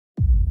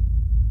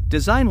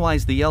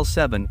Design-wise, the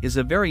L7 is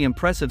a very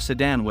impressive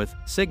sedan with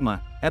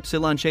Sigma,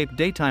 Epsilon-shaped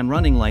daytime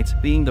running lights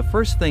being the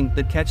first thing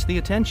that catch the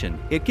attention.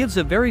 It gives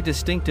a very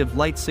distinctive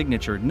light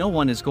signature no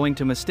one is going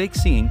to mistake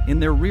seeing in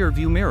their rear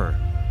view mirror.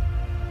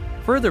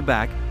 Further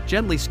back,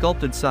 gently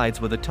sculpted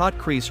sides with a taut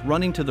crease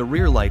running to the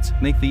rear lights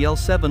make the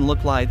L7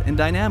 look lithe and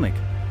dynamic.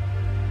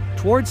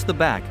 Towards the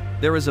back,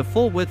 there is a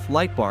full-width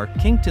light bar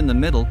kinked in the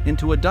middle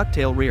into a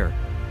ducktail rear.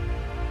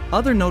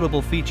 Other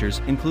notable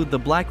features include the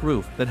black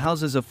roof that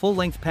houses a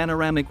full-length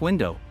panoramic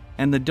window,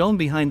 and the dome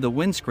behind the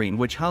windscreen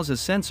which houses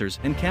sensors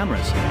and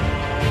cameras.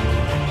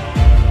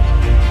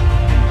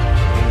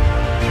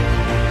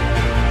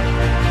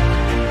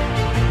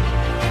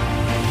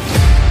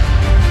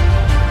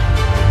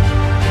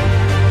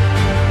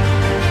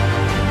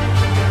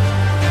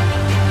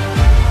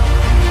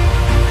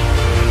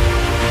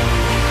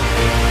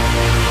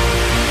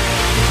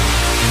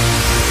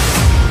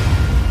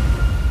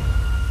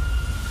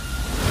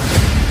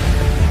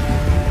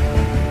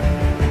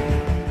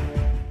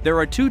 There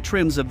are two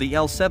trims of the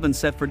L7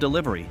 set for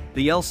delivery,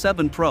 the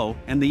L7 Pro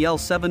and the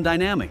L7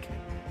 Dynamic.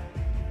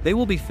 They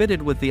will be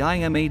fitted with the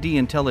IMAD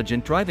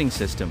intelligent driving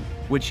system,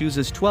 which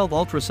uses 12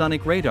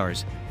 ultrasonic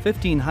radars,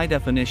 15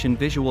 high-definition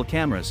visual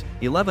cameras,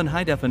 11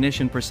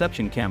 high-definition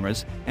perception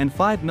cameras, and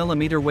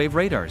 5mm wave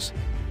radars.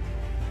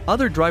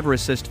 Other driver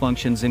assist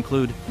functions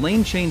include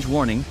lane change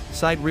warning,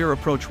 side rear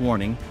approach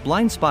warning,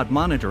 blind spot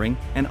monitoring,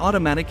 and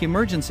automatic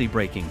emergency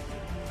braking.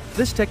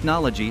 This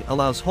technology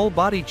allows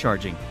whole-body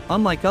charging,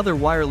 unlike other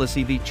wireless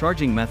EV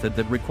charging method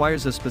that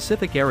requires a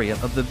specific area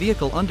of the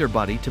vehicle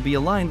underbody to be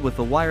aligned with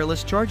the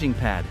wireless charging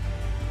pad.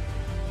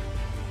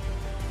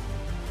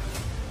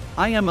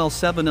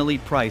 L7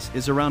 Elite price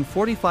is around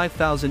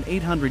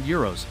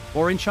 €45,800,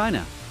 or in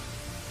China.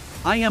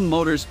 IM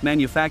Motors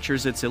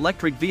manufactures its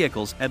electric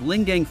vehicles at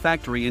Lingang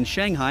factory in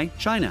Shanghai,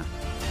 China.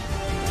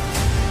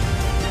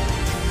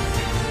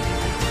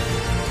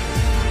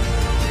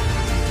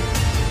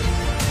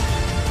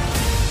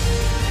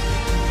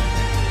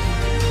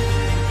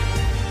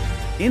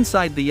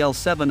 Inside the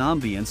L7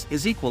 ambience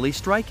is equally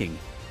striking.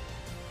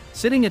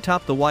 Sitting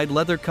atop the wide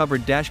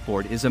leather-covered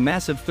dashboard is a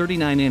massive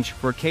 39-inch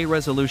 4K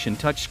resolution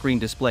touchscreen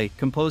display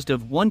composed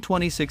of one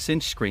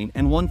 26-inch screen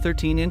and one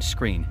 13-inch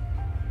screen.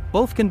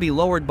 Both can be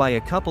lowered by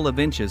a couple of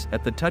inches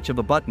at the touch of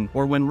a button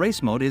or when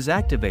race mode is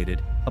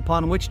activated,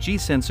 upon which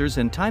G-sensors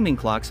and timing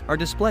clocks are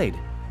displayed.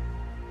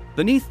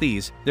 Beneath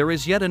these, there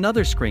is yet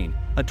another screen,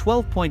 a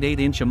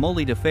 12.8-inch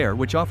AMOLED affair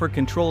which offer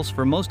controls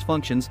for most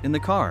functions in the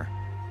car.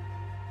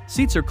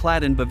 Seats are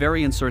clad in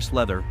Bavarian source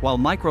leather, while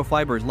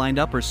microfiber-lined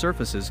upper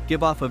surfaces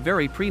give off a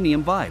very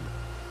premium vibe.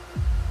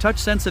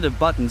 Touch-sensitive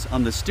buttons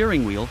on the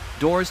steering wheel,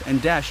 doors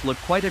and dash look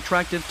quite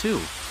attractive too.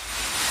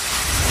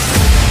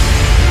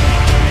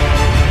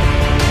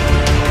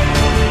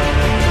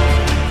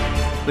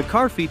 The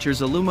car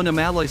features aluminum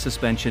alloy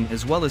suspension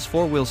as well as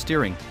four-wheel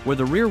steering, where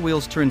the rear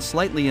wheels turn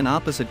slightly in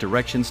opposite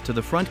directions to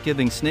the front,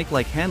 giving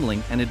snake-like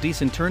handling and a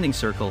decent turning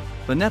circle,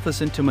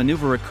 beneficent to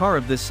maneuver a car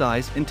of this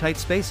size in tight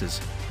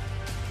spaces.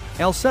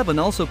 L7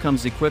 also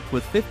comes equipped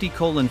with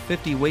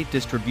 50/50 weight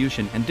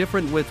distribution and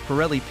different width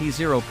Pirelli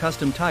P0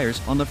 custom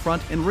tires on the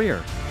front and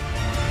rear.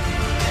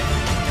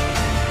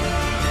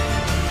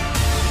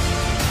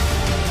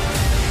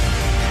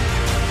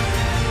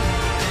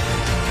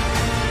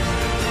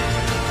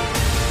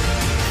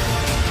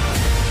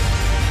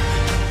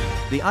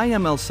 The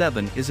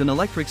L7 is an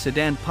electric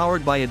sedan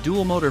powered by a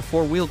dual-motor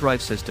four-wheel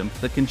drive system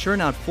that can churn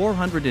out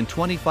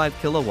 425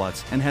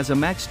 kilowatts and has a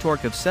max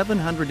torque of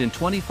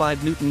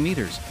 725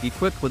 Newton-meters,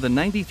 equipped with a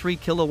 93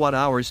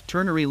 kilowatt-hours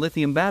ternary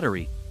lithium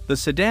battery. The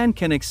sedan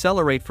can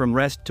accelerate from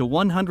rest to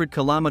 100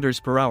 kilometers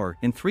per hour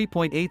in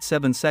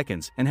 3.87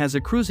 seconds and has a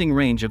cruising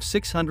range of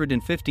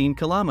 615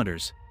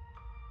 kilometers.